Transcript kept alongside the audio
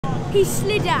He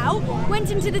slid out,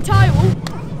 went into the tile wall,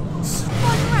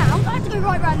 spun round. I had to go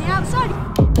right round the outside.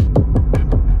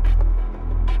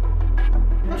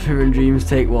 Driven Dreams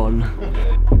take 1.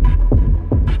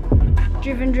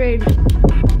 Driven Dreams.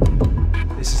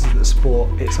 This isn't a sport,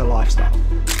 it's a lifestyle.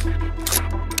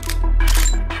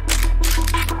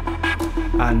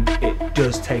 And it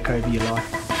does take over your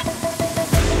life.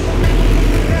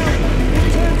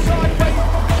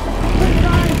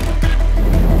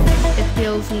 It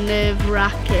feels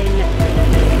nerve-wracking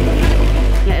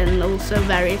and also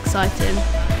very exciting.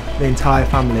 The entire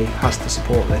family has to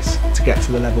support this to get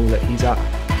to the level that he's at.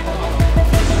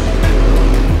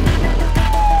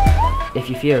 If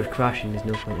you fear of crashing, there's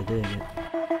no point in doing it.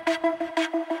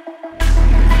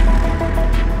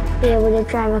 Be able to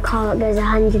drive a car that goes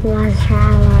 100 miles per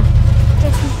hour.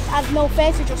 Just have no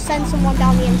fear to just send someone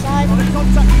down the inside.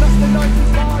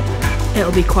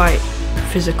 It'll be quite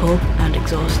physical and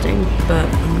exhausting, but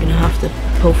I'm going to have to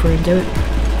pull through and do it.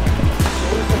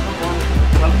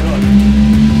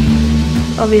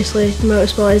 Obviously,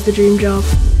 motorsport is the dream job.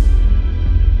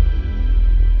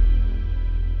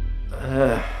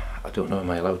 I don't know, am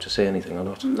I allowed to say anything or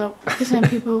not? No, because then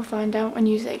people will find out and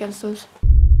use it against us.